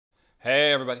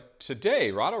Hey everybody, today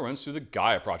Rahdo runs through the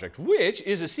Gaia Project, which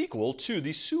is a sequel to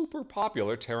the super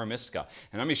popular Terra Mystica.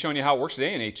 And I'm going to be showing you how it works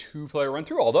today in a two-player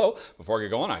run-through, although before I get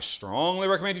going, I strongly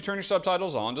recommend you turn your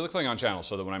subtitles onto the Klingon channel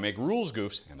so that when I make rules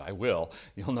goofs, and I will,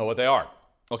 you'll know what they are.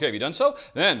 Okay, have you done so?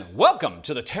 Then welcome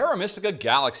to the Terra Mystica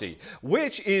Galaxy,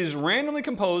 which is randomly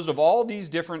composed of all these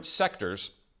different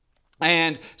sectors.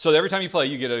 And so every time you play,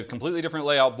 you get a completely different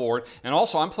layout board. And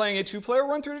also, I'm playing a two-player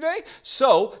run-through today,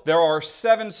 so there are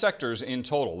 7 sectors in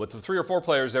total. With the 3 or 4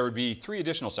 players, there would be 3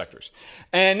 additional sectors.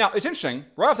 And now, it's interesting,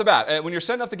 right off the bat, when you're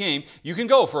setting up the game, you can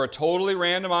go for a totally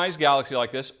randomized galaxy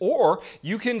like this, or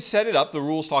you can set it up, the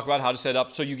rules talk about how to set it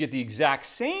up so you get the exact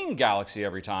same galaxy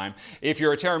every time. If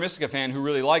you're a Terra Mystica fan who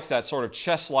really likes that sort of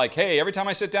chess-like, hey, every time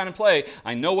I sit down and play,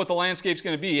 I know what the landscape's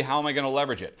going to be, how am I going to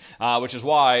leverage it? Which is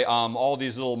why all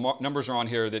these little numbers are on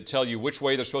here that tell you which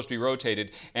way they're supposed to be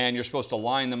rotated, and you're supposed to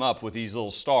line them up with these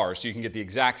little stars so you can get the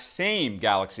exact same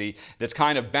galaxy that's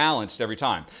kind of balanced every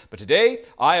time. But today,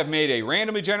 I have made a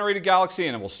randomly generated galaxy,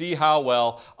 and we'll see how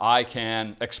well I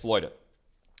can exploit it.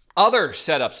 Other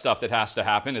setup stuff that has to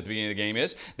happen at the beginning of the game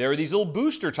is there are these little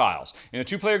booster tiles. In a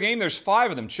 2-player game, there's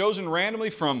 5 of them chosen randomly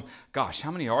from, gosh,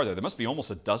 how many are there? There must be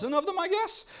almost a dozen of them, I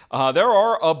guess. There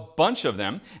are a bunch of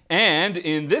them. And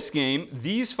in this game,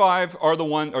 these 5 are the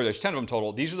one, or there's 10 of them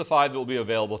total. These are the 5 that will be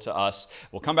available to us.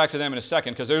 We'll come back to them in a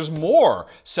second because there's more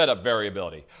setup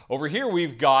variability. Over here,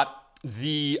 we've got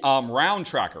the round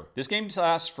tracker. This game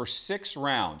lasts for 6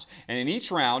 rounds, and in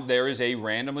each round there is a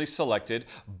randomly selected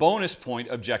bonus point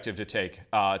objective to take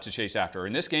to chase after.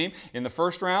 In this game, in the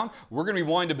first round, we're going to be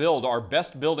wanting to build our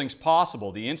best buildings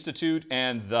possible, the Institute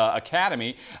and the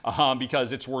Academy,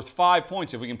 because it's worth 5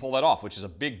 points if we can pull that off, which is a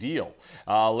big deal.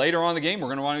 Later on in the game, we're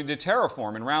going to want to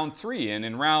terraform in round 3, and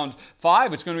in round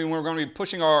 5, it's going to be when we're going to be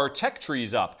pushing our tech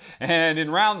trees up. And in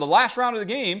the last round of the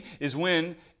game is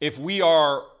when, if we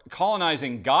are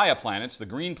colonizing Gaia planets, the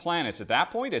green planets, at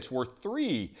that point, it's worth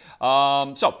 3.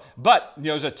 But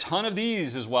there's a ton of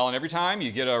these as well, and every time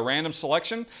you get a random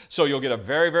selection, so you'll get a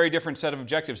very, very different set of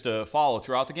objectives to follow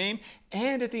throughout the game,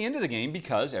 and at the end of the game,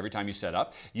 because every time you set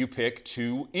up, you pick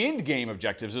 2 end-game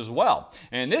objectives as well.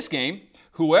 And in this game,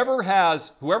 whoever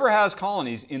has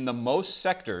colonies in the most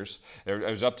sectors,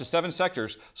 there's up to 7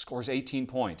 sectors, scores 18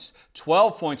 points.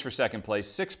 12 points for second place,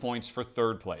 6 points for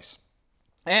third place.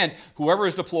 And whoever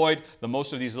has deployed the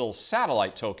most of these little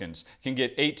satellite tokens can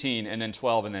get 18 and then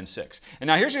 12 and then 6. And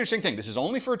now here's the interesting thing. This is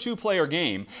only for a 2-player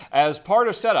game. As part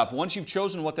of setup, once you've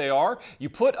chosen what they are, you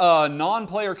put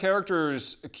non-player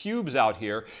characters' cubes out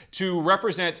here to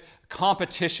represent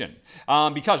competition.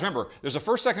 Because remember, there's a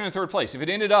first, second, and third place. If it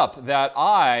ended up that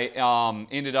I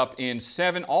ended up in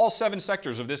all 7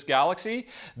 sectors of this galaxy,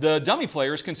 the dummy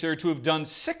player is considered to have done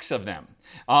 6 of them,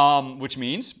 which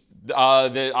means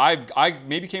that I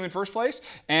maybe came in first place,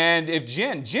 and if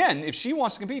Jen, if she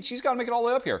wants to compete, she's got to make it all the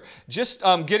way up here. Just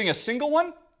getting a single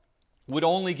one would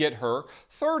only get her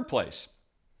third place.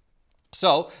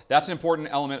 So that's an important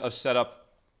element of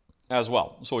setup as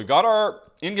well. So we've got our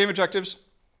in-game objectives,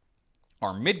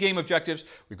 our mid-game objectives,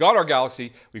 we've got our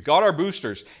galaxy, we've got our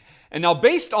boosters. And now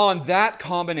based on that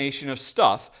combination of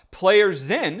stuff, players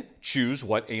then choose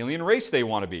what alien race they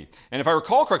want to be. And if I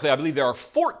recall correctly, I believe there are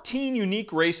 14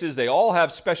 unique races. They all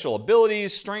have special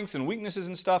abilities, strengths, and weaknesses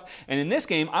and stuff. And in this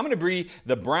game, I'm going to be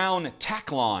the brown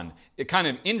Taclon, a kind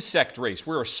of insect race.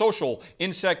 We're a social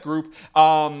insect group,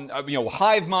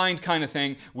 hive mind kind of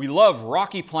thing. We love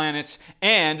rocky planets.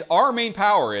 And our main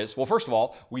power is, well, first of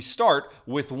all, we start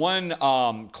with 1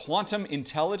 quantum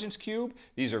intelligence cube.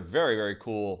 These are very, very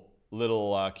cool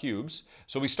little cubes.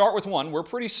 So we start with 1. We're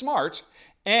pretty smart,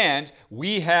 and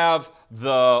we have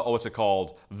the what's it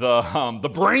called? The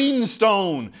brain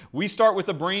stone. We start with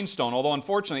the brain stone, although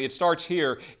unfortunately it starts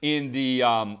here in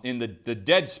the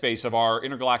dead space of our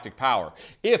intergalactic power.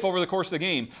 If over the course of the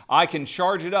game I can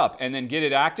charge it up and then get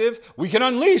it active, we can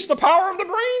unleash the power of the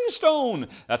brain stone.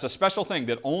 That's a special thing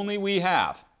that only we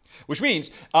have. Which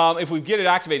means if we get it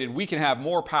activated, we can have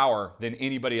more power than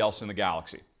anybody else in the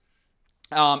galaxy.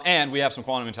 And we have some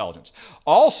quantum intelligence.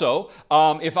 Also,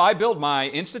 if I build my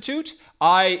institute,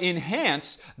 I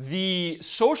enhance the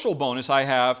social bonus I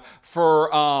have for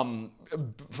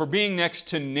being next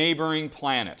to neighboring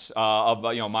planets of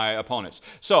my opponents.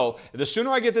 So the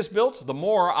sooner I get this built, the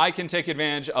more I can take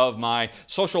advantage of my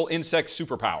social insect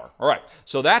superpower. All right,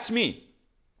 so that's me.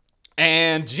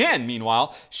 And Jen,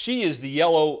 meanwhile, she is the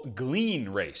yellow glean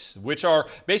race, which are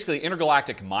basically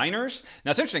intergalactic miners.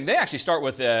 Now, it's interesting. They actually start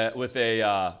with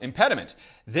a impediment.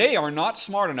 They are not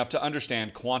smart enough to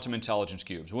understand quantum intelligence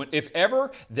cubes. If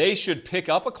ever they should pick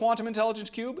up a quantum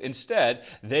intelligence cube, instead,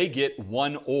 they get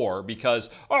 1 ore because,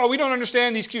 oh, we don't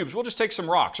understand these cubes. We'll just take some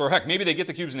rocks. Or heck, maybe they get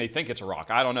the cubes and they think it's a rock.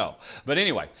 I don't know. But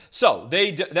anyway, so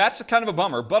that's kind of a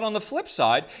bummer. But on the flip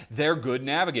side, they're good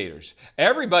navigators.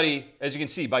 Everybody, as you can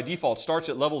see, by default, starts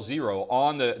at level 0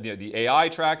 on the AI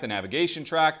track, the navigation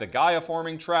track, the Gaia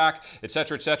forming track,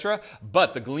 etc., etc.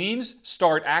 But the gleans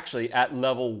start actually at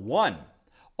level 1.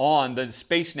 On the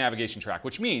space navigation track,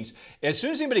 which means as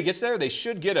soon as anybody gets there, they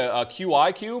should get a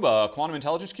QI cube, a quantum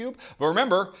intelligence cube. But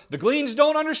remember, the gleans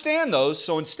don't understand those,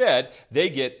 so instead, they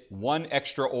get 1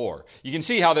 extra ore. You can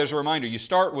see how there's a reminder. You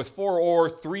start with 4 ore,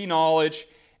 3 knowledge,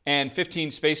 and 15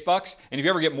 space bucks. And if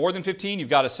you ever get more than 15, you've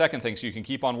got a second thing, so you can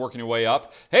keep on working your way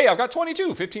up. Hey, I've got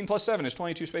 22. 15 plus 7 is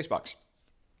 22 space bucks.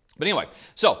 But anyway,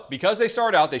 so because they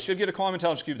start out, they should get a quantum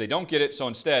intelligence cube. They don't get it, so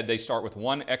instead they start with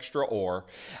 1 extra ore.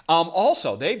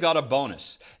 Also, they've got a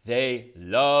bonus. They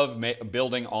love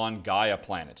building on Gaia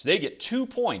planets. They get 2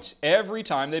 points every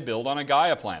time they build on a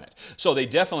Gaia planet. So they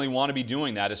definitely want to be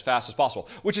doing that as fast as possible,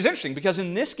 which is interesting because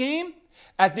in this game,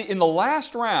 in the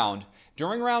last round,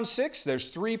 during round 6, there's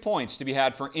 3 points to be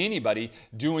had for anybody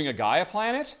doing a Gaia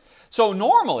planet. So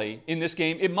normally, in this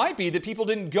game, it might be that people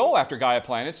didn't go after Gaia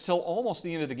planets till almost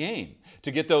the end of the game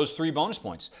to get those 3 bonus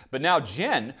points. But now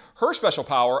Jen, her special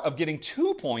power of getting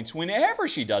 2 points whenever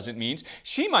she does it means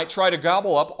she might try to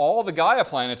gobble up all the Gaia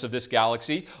planets of this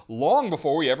galaxy long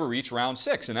before we ever reach round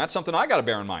 6. And that's something I got to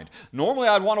bear in mind. Normally,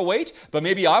 I'd want to wait, but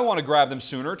maybe I want to grab them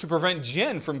sooner to prevent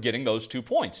Jen from getting those 2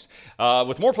 points.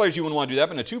 With more players, you wouldn't want to do that,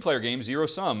 but in a 2-player game, zero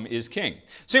sum is king.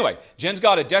 So anyway, Jen's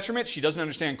got a detriment. She doesn't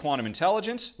understand quantum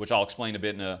intelligence, which I'll explain a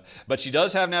bit but she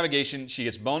does have navigation. She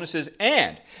gets bonuses,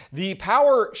 and the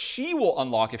power she will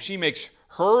unlock if she makes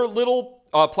her little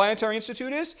planetary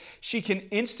institute is she can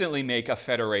instantly make a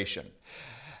federation.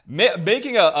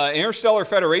 Making an interstellar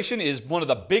federation is one of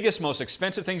the biggest, most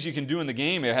expensive things you can do in the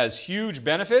game. It has huge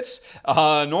benefits.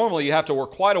 Normally, you have to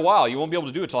work quite a while. You won't be able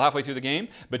to do it until halfway through the game,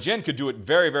 but Jen could do it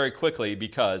very, very quickly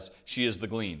because she is the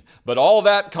glean. But all of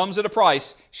that comes at a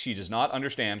price. She does not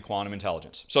understand quantum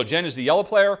intelligence. So Jen is the yellow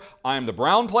player. I am the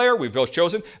brown player. We've both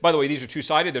chosen. By the way, these are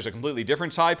 2-sided. There's a completely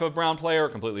different type of brown player, a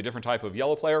completely different type of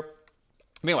yellow player.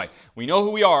 Anyway, we know who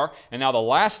we are, and now the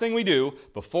last thing we do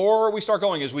before we start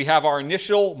going is we have our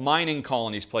initial mining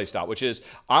colonies placed out, which is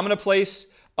I'm going to place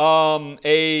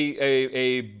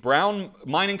a brown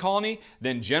mining colony,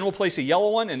 then Jen will place a yellow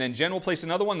one, and then Jen will place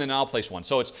another one, then I'll place one.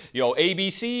 So it's, you know, A,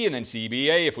 B, C, and then C, B,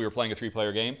 A if we were playing a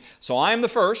 3-player game. So I am the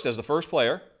first, as the first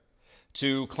player,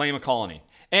 to claim a colony.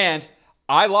 And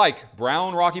I like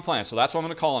brown rocky planets, so that's what I'm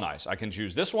going to colonize. I can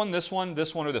choose this one, this one,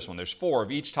 this one, or this one. There's 4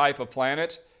 of each type of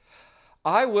planet.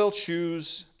 I will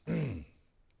choose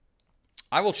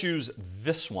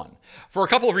this one for a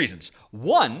couple of reasons.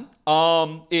 One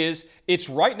is it's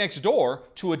right next door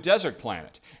to a desert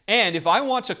planet. And if I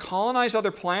want to colonize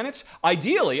other planets,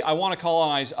 ideally I want to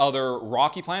colonize other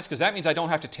rocky planets because that means I don't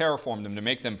have to terraform them to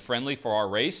make them friendly for our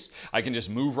race. I can just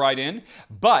move right in.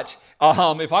 But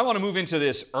if I want to move into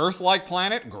this Earth-like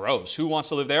planet, gross, who wants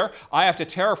to live there? I have to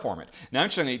terraform it. Now,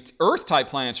 interestingly, Earth-type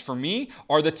planets for me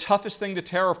are the toughest thing to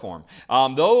terraform.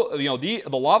 Though you know the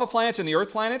lava planets and the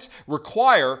Earth planets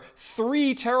require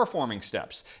 3 terraforming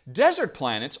steps. Desert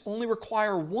planets only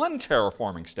require 1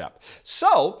 terraforming step.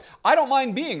 So I don't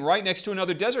mind being right next to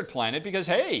another desert planet because,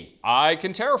 hey, I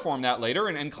can terraform that later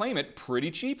and claim it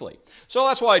pretty cheaply. So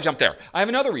that's why I jumped there. I have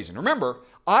another reason. Remember,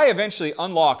 I eventually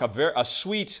unlock a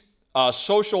sweet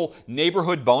social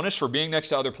neighborhood bonus for being next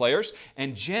to other players,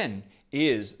 and Jen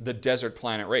is the desert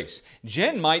planet race.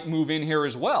 Jen might move in here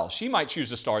as well. She might choose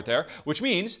to start there, which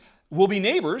means we'll be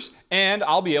neighbors, and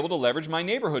I'll be able to leverage my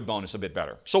neighborhood bonus a bit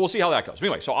better. So we'll see how that goes.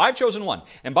 Anyway, so I've chosen one.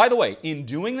 And by the way, in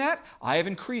doing that, I have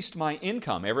increased my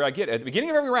income. At the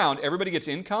beginning of every round, everybody gets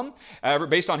income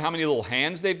based on how many little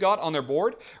hands they've got on their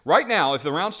board. Right now, if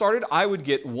the round started, I would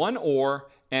get 1 ore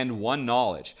and 1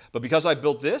 knowledge. But because I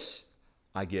built this,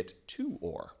 I get 2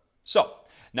 ore. So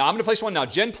now I'm going to place one. Now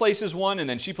Jen places one, and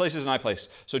then she places, and I place.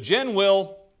 So Jen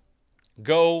will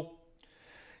go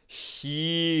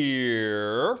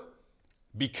here.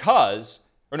 Because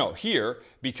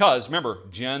remember,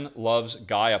 Jen loves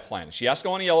Gaia planets. She has to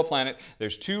go on a yellow planet.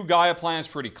 There's 2 Gaia planets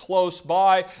pretty close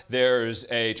by. There's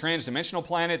a transdimensional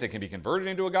planet that can be converted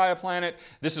into a Gaia planet.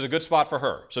 This is a good spot for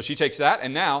her. So she takes that,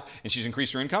 and she's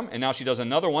increased her income, and now she does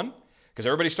another one, because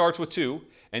everybody starts with 2.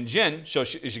 And Jen, so is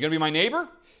she going to be my neighbor?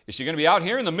 Is she going to be out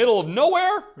here in the middle of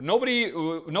nowhere? Nobody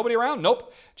around?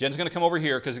 Nope. Jen's going to come over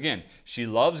here because, again, she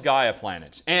loves Gaia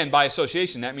planets. And by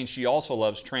association, that means she also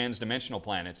loves trans-dimensional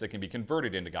planets that can be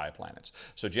converted into Gaia planets.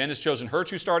 So Jen has chosen her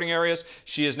 2 starting areas.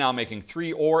 She is now making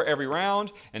 3 ore every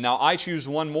round. And now I choose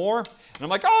 1 more. And I'm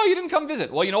like, oh, you didn't come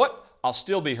visit. Well, you know what? I'll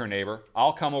still be her neighbor.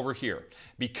 I'll come over here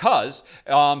because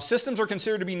systems are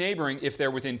considered to be neighboring if they're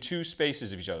within 2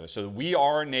 spaces of each other. So we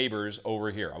are neighbors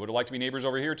over here. I would have liked to be neighbors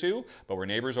over here too, but we're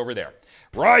neighbors over there.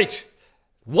 Right.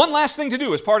 One last thing to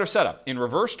do as part of setup. In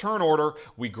reverse turn order,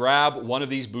 we grab one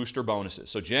of these booster bonuses.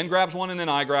 So Jen grabs one and then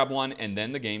I grab one and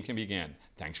then the game can begin.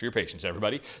 Thanks for your patience,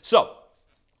 everybody. So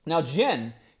now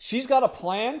Jen, she's got a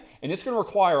plan, and it's going to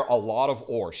require a lot of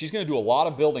ore. She's going to do a lot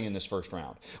of building in this first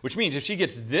round, which means if she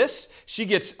gets this, she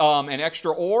gets an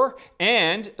extra ore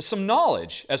and some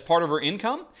knowledge as part of her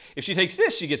income. If she takes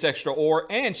this, she gets extra ore,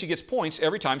 and she gets points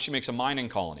every time she makes a mining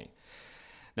colony.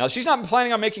 Now, she's not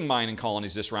planning on making mining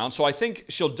colonies this round, so I think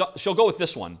she'll go with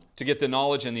this one to get the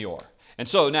knowledge and the ore. And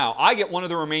so now I get one of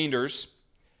the remainders.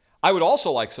 I would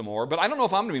also like some ore, but I don't know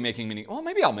if I'm going to be making many. Oh,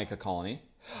 maybe I'll make a colony.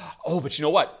 Oh, but you know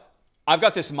what? I've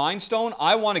got this Mind Stone.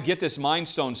 I want to get this Mind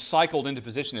Stone cycled into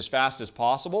position as fast as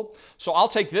possible. So I'll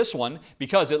take this one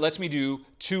because it lets me do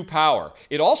 2 power.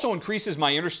 It also increases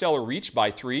my interstellar reach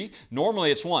by 3.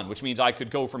 Normally it's 1, which means I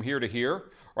could go from here to here,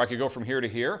 or I could go from here to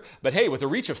here. But hey, with a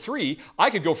reach of 3,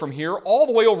 I could go from here all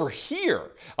the way over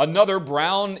here. Another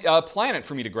brown planet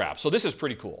for me to grab. So this is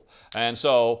pretty cool. And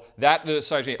so that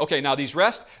decides me. Okay, now these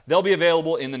rest, they'll be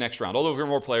available in the next round. Although if there are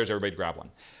more players, everybody grab one.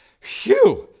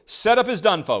 Phew! Setup is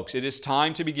done, folks. It is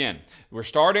time to begin. We're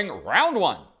starting round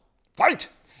 1. Fight!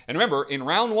 And remember, in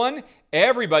round 1,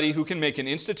 everybody who can make an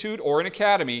institute or an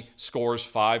academy scores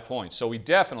 5 points. So we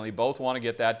definitely both want to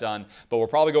get that done, but we'll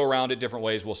probably go around it different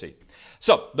ways. We'll see.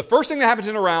 So the first thing that happens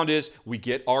in a round is we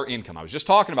get our income. I was just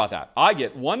talking about that. I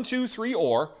get 1, 2, 3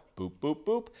 ore. Boop, boop,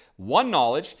 boop. 1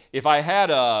 knowledge. If I had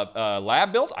a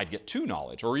lab built, I'd get 2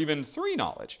 knowledge or even 3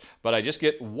 knowledge. But I just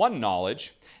get 1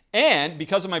 knowledge. And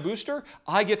because of my booster,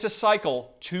 I get to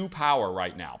cycle 2 power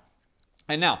right now.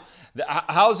 And now,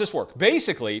 how does this work?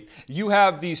 Basically, you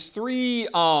have these 3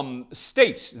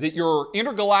 states that your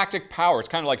intergalactic power, it's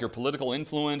kind of like your political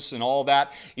influence and all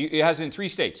that, it has in 3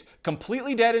 states.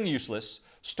 Completely dead and useless,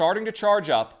 starting to charge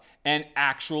up, and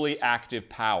actually active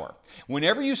power.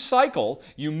 Whenever you cycle,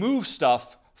 you move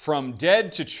stuff from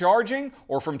dead to charging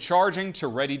or from charging to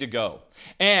ready to go.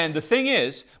 And the thing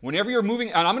is, whenever you're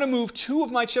moving, and I'm going to move 2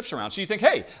 of my chips around. So you think,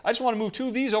 hey, I just want to move 2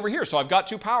 of these over here. So I've got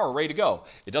 2 power ready to go.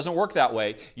 It doesn't work that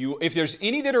way. If there's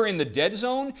any that are in the dead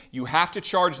zone, you have to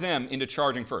charge them into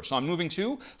charging first. So I'm moving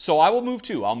 2. So I will move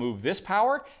 2. I'll move this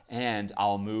power and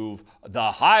I'll move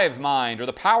the hive mind or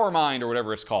the power mind or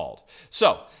whatever it's called.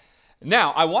 So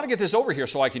now, I want to get this over here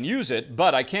so I can use it,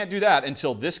 but I can't do that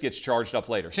until this gets charged up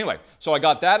later. So anyway, so I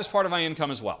got that as part of my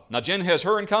income as well. Now, Jen has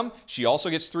her income. She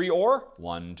also gets 3 ore.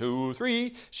 1, 2,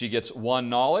 3. She gets 1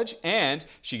 knowledge, and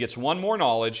she gets 1 more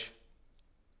knowledge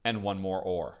and 1 more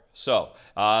ore. So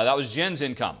that was Jen's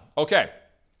income. Okay.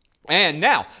 And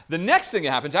now, the next thing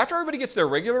that happens, after everybody gets their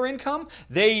regular income,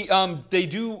 they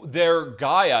do their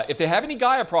Gaia. If they have any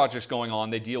Gaia projects going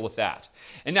on, they deal with that.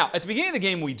 And now, at the beginning of the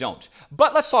game, we don't.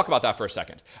 But let's talk about that for a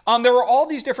second. There are all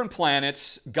these different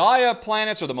planets. Gaia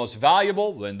planets are the most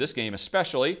valuable, in this game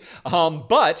especially. Regular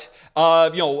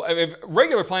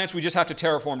planets, we just have to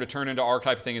terraform to turn into our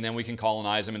type of thing, and then we can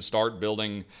colonize them and start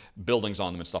building buildings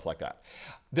on them and stuff like that.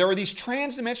 There are these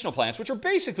trans-dimensional planets, which are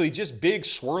basically just big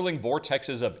swirling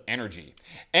vortexes of energy.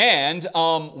 And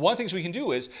one of the things we can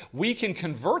do is we can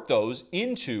convert those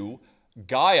into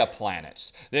Gaia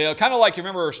planets. They're kind of like, you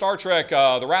remember Star Trek,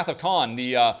 The Wrath of Khan,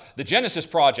 the Genesis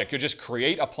Project. You just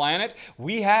create a planet.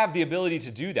 We have the ability to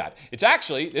do that.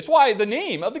 It's why the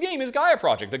name of the game is Gaia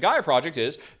Project. The Gaia Project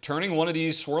is turning one of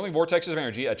these swirling vortexes of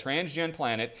energy, a transgen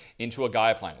planet, into a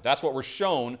Gaia planet. That's what we're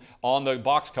shown on the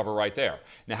box cover right there.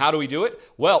 Now, how do we do it?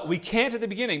 Well, we can't at the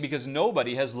beginning because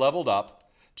nobody has leveled up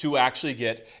to actually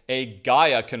get a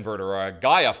Gaia converter or a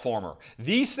Gaia former.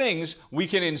 These things we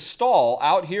can install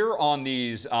out here on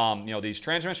these, these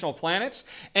transdimensional planets.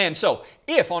 And so,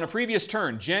 if on a previous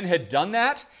turn Jen had done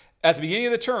that, at the beginning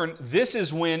of the turn, this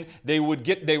is when they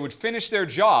would finish their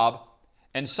job,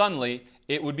 and suddenly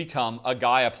it would become a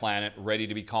Gaia planet ready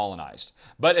to be colonized.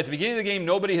 But at the beginning of the game,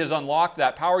 nobody has unlocked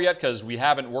that power yet because we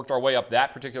haven't worked our way up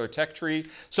that particular tech tree.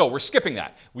 So we're skipping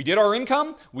that. We did our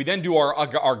income. We then do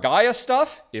our Gaia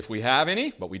stuff, if we have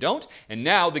any, but we don't. And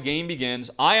now the game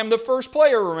begins. I am the first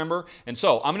player, remember? And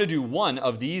so I'm going to do one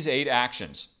of these 8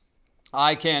 actions.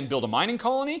 I can build a mining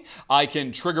colony. I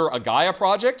can trigger a Gaia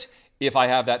project. if I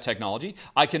have that technology.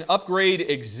 I can upgrade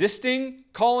existing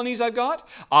colonies I've got.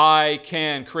 I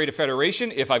can create a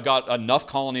federation if I've got enough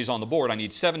colonies on the board. I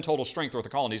need 7 total strength worth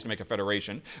of colonies to make a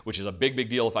federation, which is a big, big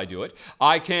deal if I do it.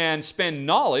 I can spend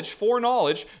knowledge, 4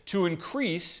 knowledge, to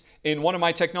increase in one of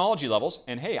my technology levels,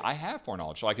 and hey, I have 4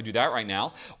 knowledge, so I could do that right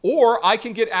now. Or I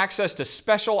can get access to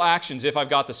special actions if I've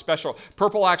got the special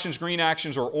purple actions, green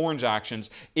actions, or orange actions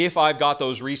if I've got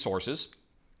those resources.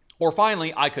 Or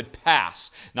finally, I could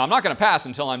pass. Now, I'm not going to pass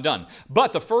until I'm done,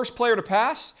 but the first player to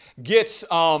pass gets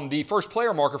the first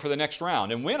player marker for the next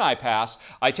round. And when I pass,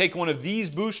 I take one of these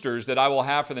boosters that I will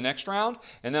have for the next round,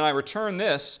 and then I return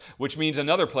this, which means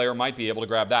another player might be able to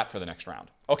grab that for the next round.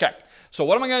 Okay, so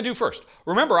what am I going to do first?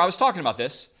 Remember, I was talking about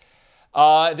this.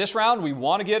 This round, we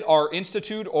want to get our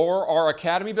institute or our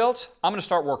academy built. I'm going to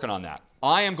start working on that.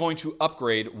 I am going to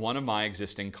upgrade one of my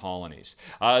existing colonies.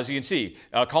 As you can see,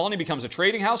 a colony becomes a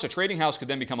trading house. A trading house could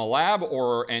then become a lab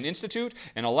or an institute,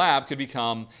 and a lab could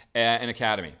become an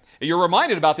academy. You're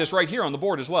reminded about this right here on the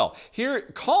board as well. Here,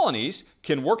 colonies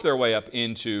can work their way up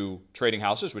into trading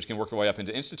houses, which can work their way up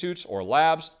into institutes or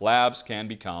labs. Labs can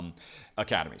become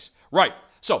academies. Right,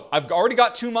 so I've already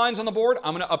got 2 mines on the board.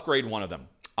 I'm going to upgrade one of them.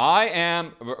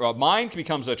 Mine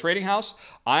becomes a trading house.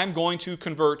 I'm going to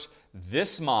convert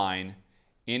this mine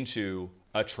into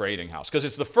a trading house because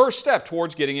it's the first step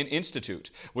towards getting an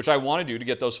institute, which I want to do to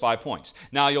get those 5 points.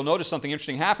 Now, you'll notice something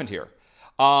interesting happened here.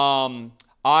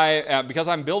 Because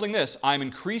I'm building this, I'm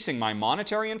increasing my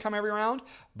monetary income every round,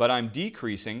 but I'm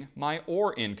decreasing my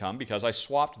ore income because I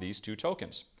swapped these 2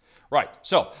 tokens. Right,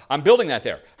 so I'm building that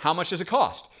there. How much does it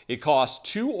cost? It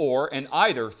costs 2 ore and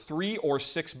either 3 or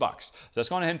 6 bucks. So let's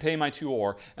go ahead and pay my 2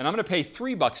 ore, and I'm going to pay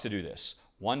 3 bucks to do this.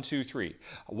 1, 2, 3.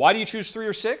 Why do you choose 3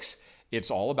 or 6? It's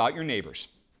all about your neighbors.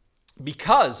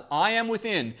 Because I am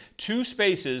within 2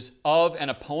 spaces of an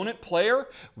opponent player,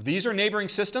 these are neighboring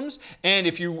systems, and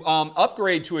if you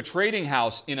upgrade to a trading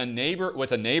house in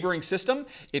with a neighboring system,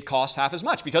 it costs half as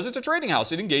much. Because it's a trading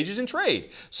house, it engages in trade.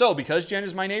 So because Jen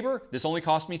is my neighbor, this only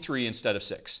cost me 3 instead of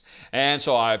 6. And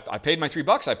so I paid my 3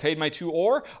 bucks, I paid my 2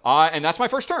 ore, and that's my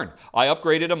first turn. I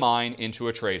upgraded a mine into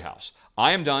a trade house.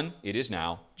 I am done. It is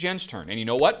now Jen's turn. And you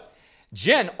know what?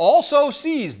 Jen also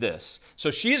sees this, so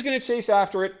she's going to chase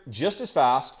after it just as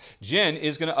fast. Jen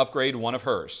is going to upgrade one of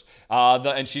hers,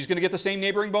 and she's going to get the same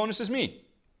neighboring bonus as me.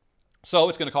 So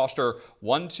it's going to cost her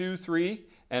 1, 2, 3,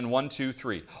 and 1, 2,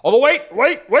 3. Although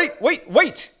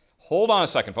wait! Hold on a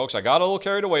second, folks. I got a little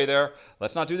carried away there.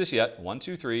 Let's not do this yet. 1,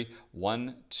 2, 3,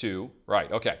 1, 2.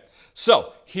 Right, okay.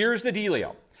 So here's the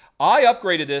dealio. I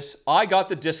upgraded this. I got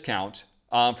the discount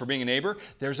for being a neighbor.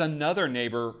 There's another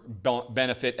neighbor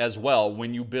benefit as well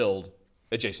when you build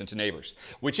adjacent to neighbors,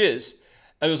 which is,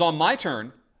 it was on my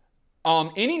turn,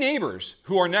 any neighbors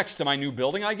who are next to my new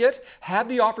building I get have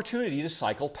the opportunity to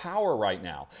cycle power right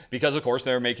now because, of course,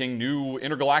 they're making new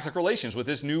intergalactic relations with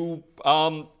this new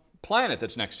planet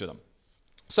that's next to them.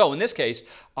 So in this case,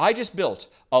 I just built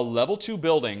a level 2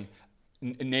 building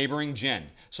neighboring Jen.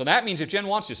 So that means if Jen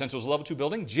wants to, since it was a level 2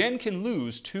 building, Jen can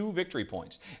lose 2 victory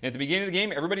points. And at the beginning of the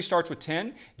game, everybody starts with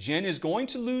 10. Jen is going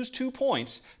to lose 2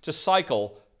 points to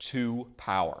cycle 2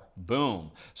 power. Boom.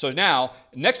 So now,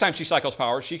 next time she cycles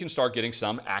power, she can start getting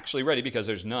some actually ready because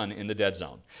there's none in the dead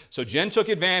zone. So Jen took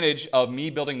advantage of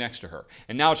me building next to her.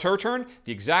 And now it's her turn.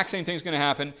 The exact same thing's going to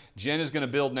happen. Jen is going to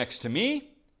build next to me.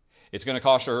 It's going to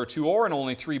cost her 2 ore and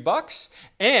only 3 bucks.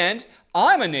 And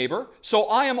I'm a neighbor, so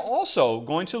I am also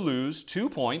going to lose 2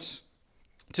 points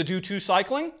to do 2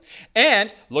 cycling.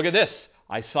 And look at this.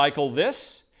 I cycle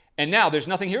this, and now there's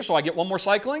nothing here, so I get 1 more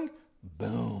cycling.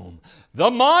 Boom. The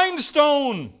Mind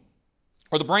Stone,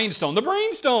 or the Brainstone. The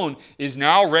Brainstone is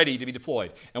now ready to be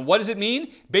deployed. And what does it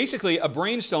mean? Basically, a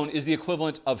Brainstone is the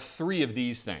equivalent of 3 of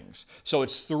these things. So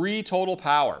it's 3 total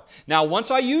power. Now,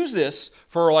 once I use this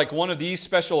for like one of these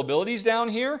special abilities down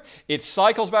here, it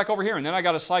cycles back over here, and then I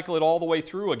got to cycle it all the way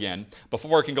through again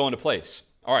before it can go into place.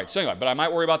 All right, so anyway, but I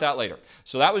might worry about that later.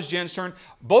 So that was Jen's turn.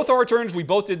 Both our turns, we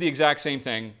both did the exact same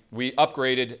thing. We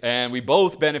upgraded, and we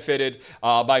both benefited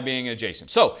by being adjacent.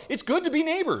 So it's good to be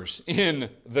neighbors in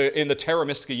the Terra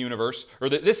Mystica universe, or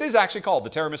this is actually called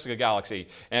the Terra Mystica Galaxy,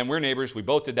 and we're neighbors. We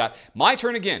both did that. My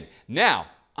turn again. Now,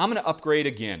 I'm going to upgrade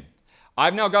again.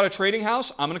 I've now got a trading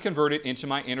house. I'm going to convert it into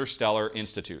my Interstellar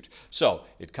Institute. So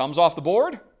it comes off the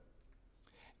board.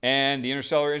 And the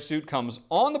Interstellar Institute comes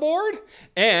on the board,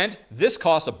 and this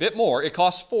costs a bit more. It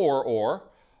costs 4 ore.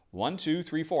 1, 2,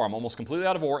 3, 4. I'm almost completely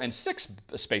out of ore, and 6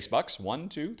 space bucks. 1,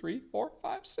 2, 3, 4,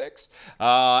 5, 6.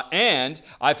 And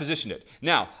I positioned it.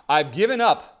 Now, I've given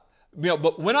up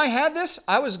But when I had this,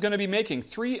 I was going to be making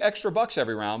 $3 extra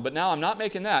every round, but now I'm not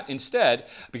making that. Instead,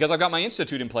 because I've got my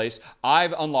Institute in place,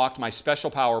 I've unlocked my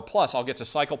special power, plus I'll get to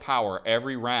cycle power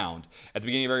every round, at the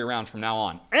beginning of every round from now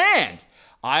on. And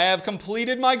I have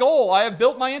completed my goal. I have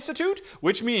built my Institute,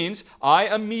 which means I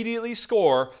immediately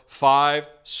score 5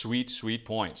 sweet, sweet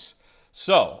points.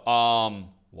 So,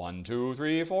 1, 2,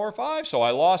 3, 4, 5. So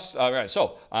I lost. All right,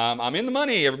 so I'm in the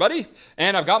money, everybody.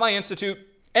 And I've got my Institute.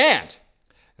 And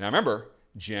now remember,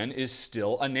 Jen is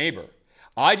still a neighbor.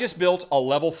 I just built a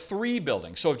level 3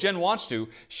 building. So if Jen wants to,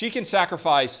 she can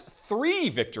sacrifice 3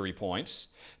 victory points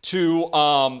to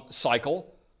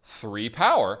cycle 3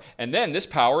 power. And then this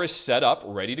power is set up,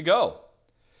 ready to go.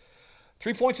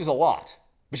 3 points is a lot.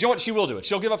 But you know what? She will do it.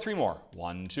 She'll give up 3 more.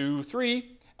 1, 2,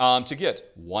 3. To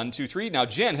get 1, 2, 3. Now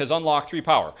Jen has unlocked 3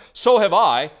 power. So have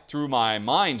I through my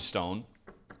Mind Stone,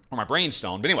 or my Brain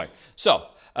Stone. But anyway, so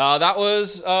that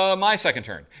was my second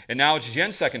turn. And now it's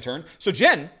Jen's second turn. So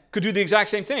Jen could do the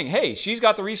exact same thing. Hey, she's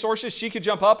got the resources. She could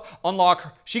jump up,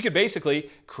 unlock. She could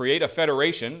basically create a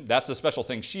federation. That's the special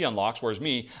thing she unlocks, whereas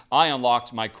me, I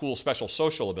unlocked my cool special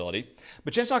social ability.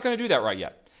 But Jen's not going to do that right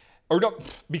yet. Or no,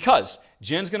 because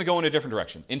Jen's going to go in a different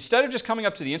direction. Instead of just coming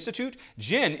up to the Institute,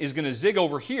 Jen is going to zig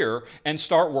over here and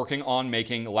start working on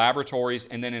making laboratories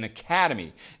and then an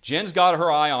academy. Jen's got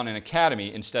her eye on an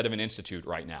academy instead of an institute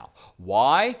right now.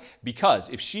 Why? Because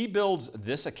if she builds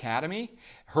this academy,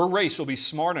 her race will be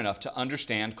smart enough to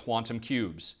understand quantum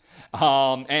cubes.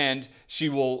 And she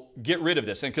will get rid of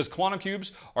this. And because quantum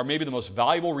cubes are maybe the most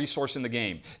valuable resource in the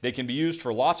game. They can be used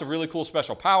for lots of really cool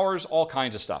special powers, all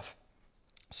kinds of stuff.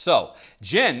 So,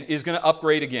 Jen is going to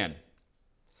upgrade again.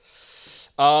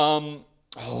 But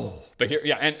here,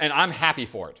 yeah, and I'm happy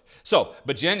for it. So,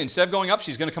 but Jen, instead of going up,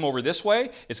 she's going to come over this way.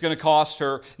 It's going to cost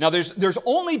her. Now, there's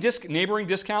only neighboring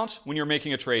discounts when you're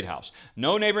making a trade house.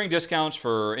 No neighboring discounts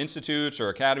for institutes or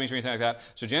academies or anything like that.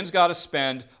 So, Jen's got to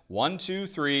spend 1, 2,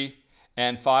 3,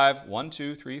 and 5. 1,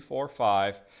 2, 3, 4,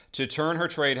 5 to turn her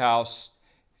trade house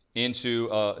into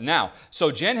now.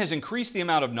 So Jen has increased the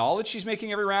amount of knowledge she's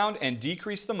making every round and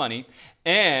decreased the money.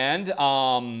 And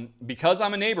because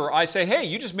I'm a neighbor, I say, hey,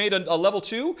 you just made a level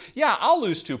 2? Yeah, I'll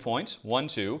lose 2 points, 1,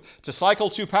 2, to cycle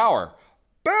 2 power.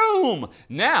 Boom!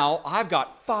 Now I've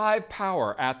got 5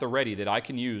 power at the ready that I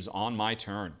can use on my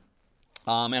turn.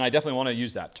 And I definitely want to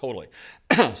use that, totally.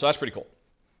 So that's pretty cool.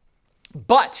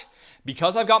 But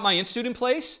because I've got my Institute in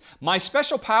place, my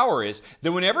special power is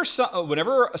that whenever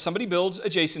somebody builds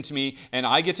adjacent to me and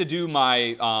I get to do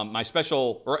my, my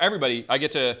special, or everybody, I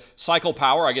get to cycle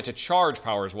power, I get to charge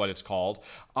power is what it's called,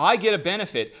 I get a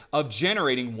benefit of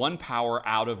generating 1 power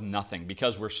out of nothing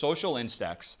because we're social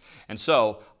insects. And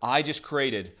so I just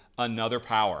created another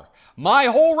power. My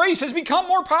whole race has become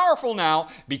more powerful now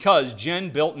because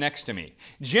Jen built next to me.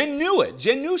 Jen knew it.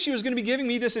 Jen knew she was going to be giving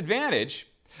me this advantage.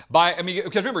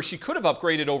 Because remember, she could have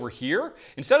upgraded over here.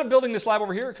 Instead of building this lab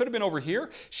over here, it could have been over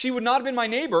here. She would not have been my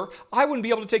neighbor. I wouldn't be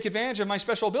able to take advantage of my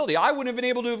special ability. I wouldn't have been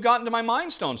able to have gotten to my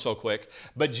Mind Stone so quick.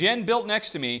 But Jen built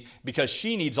next to me because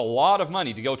she needs a lot of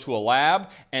money to go to a lab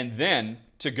and then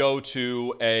to go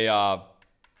to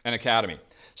an academy.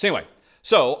 So anyway,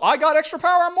 so I got extra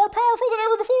power. I'm more powerful than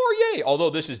ever before. Yay! Although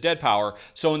this is dead power.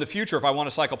 So in the future, if I want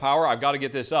to cycle power, I've got to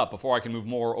get this up before I can move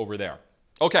more over there.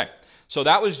 Okay. So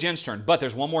that was Jen's turn, but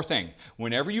there's one more thing.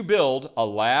 Whenever you build a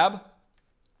lab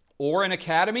or an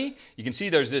academy, you can see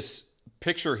there's this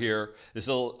picture here, this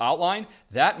little outline.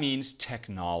 That means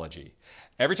technology.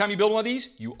 Every time you build one of these,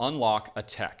 you unlock a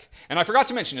tech. And I forgot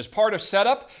to mention, as part of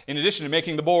setup, in addition to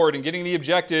making the board and getting the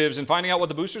objectives and finding out what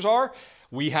the boosters are,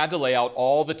 we had to lay out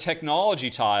all the technology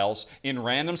tiles in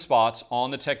random spots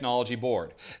on the technology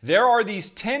board. There are these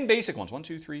 10 basic ones. 1,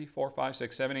 2, 3, 4, 5,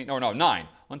 6, 7, 8, no, 9.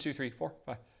 1, 2, 3, 4,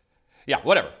 5. Yeah,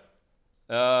 whatever.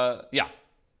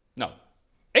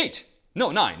 8.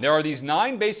 No, 9. There are these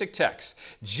 9 basic techs.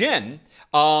 Jen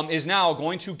is now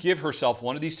going to give herself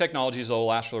one of these technologies that will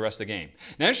last for the rest of the game.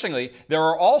 Now, interestingly, there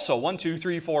are also 1, 2,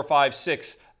 3, 4, 5,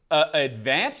 6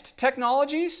 advanced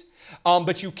technologies.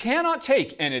 But you cannot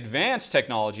take an advanced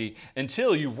technology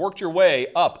until you've worked your way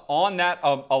up on that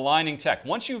aligning tech.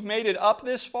 Once you've made it up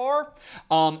this far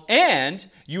and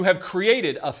you have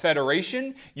created a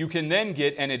federation, you can then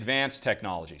get an advanced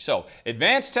technology. So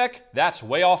advanced tech, that's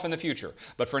way off in the future.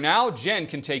 But for now, Jen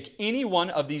can take any one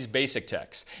of these basic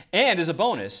techs. And as a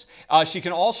bonus, she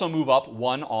can also move up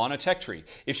one on a tech tree.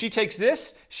 If she takes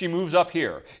this, she moves up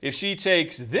here. If she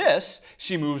takes this,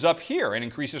 she moves up here and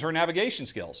increases her navigation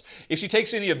skills. If she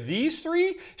takes any of these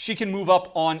 3, she can move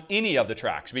up on any of the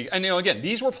tracks. And again,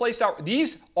 these were placed out.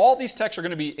 All these techs are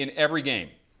going to be in every game.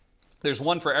 There's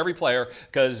one for every player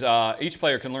because each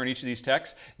player can learn each of these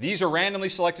techs. These are randomly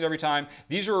selected every time.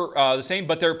 These are the same,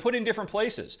 but they're put in different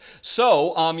places.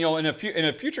 So, in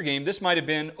a future game, this might have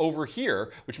been over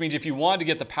here, which means if you wanted to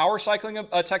get the power cycling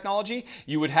technology,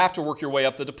 you would have to work your way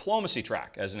up the diplomacy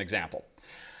track, as an example.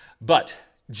 But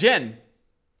Jen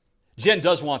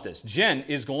does want this. Jen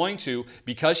is going to,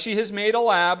 because she has made a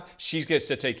lab, she gets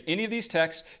to take any of these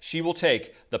techs. She will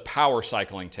take the power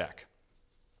cycling tech.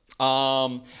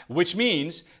 Which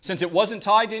means, since it wasn't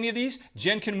tied to any of these,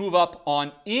 Jen can move up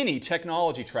on any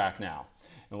technology track now.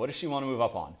 And what does she want to move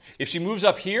up on? If she moves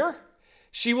up here,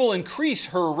 she will increase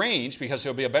her range because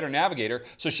she'll be a better navigator,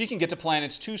 so she can get to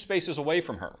planets 2 spaces away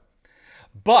from her.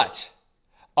 But,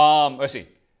 let's see.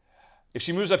 If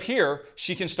she moves up here,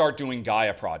 she can start doing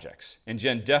Gaia projects. And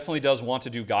Jen definitely does want to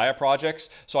do Gaia projects.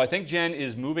 So I think Jen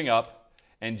is moving up.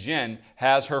 And Jen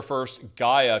has her first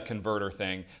Gaia converter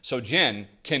thing. So Jen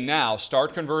can now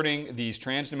start converting these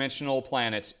transdimensional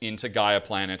planets into Gaia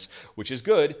planets, which is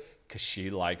good because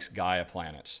she likes Gaia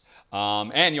planets.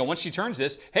 And once she turns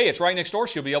this, hey, it's right next door.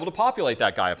 She'll be able to populate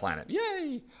that Gaia planet.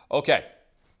 Yay! Okay.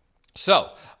 So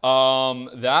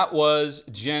that was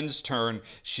Jen's turn.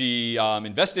 She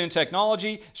invested in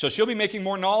technology, so she'll be making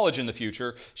more knowledge in the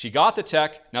future. She got the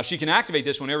tech. Now she can activate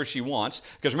this whenever she wants,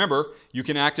 because remember, you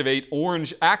can activate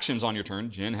orange actions on your turn.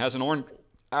 Jen has an orange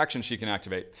action she can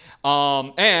activate.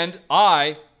 And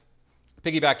I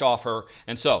piggybacked off her,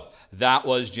 and so that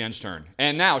was Jen's turn.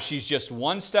 And now she's just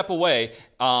one step away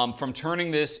from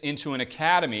turning this into an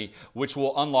academy, which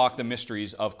will unlock the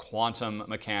mysteries of quantum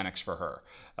mechanics for her.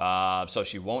 So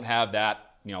she won't have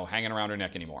that, hanging around her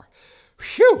neck anymore.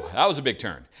 Phew, that was a big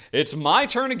turn. It's my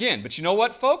turn again, but you know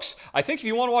what, folks? I think if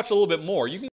you want to watch a little bit more,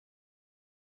 you can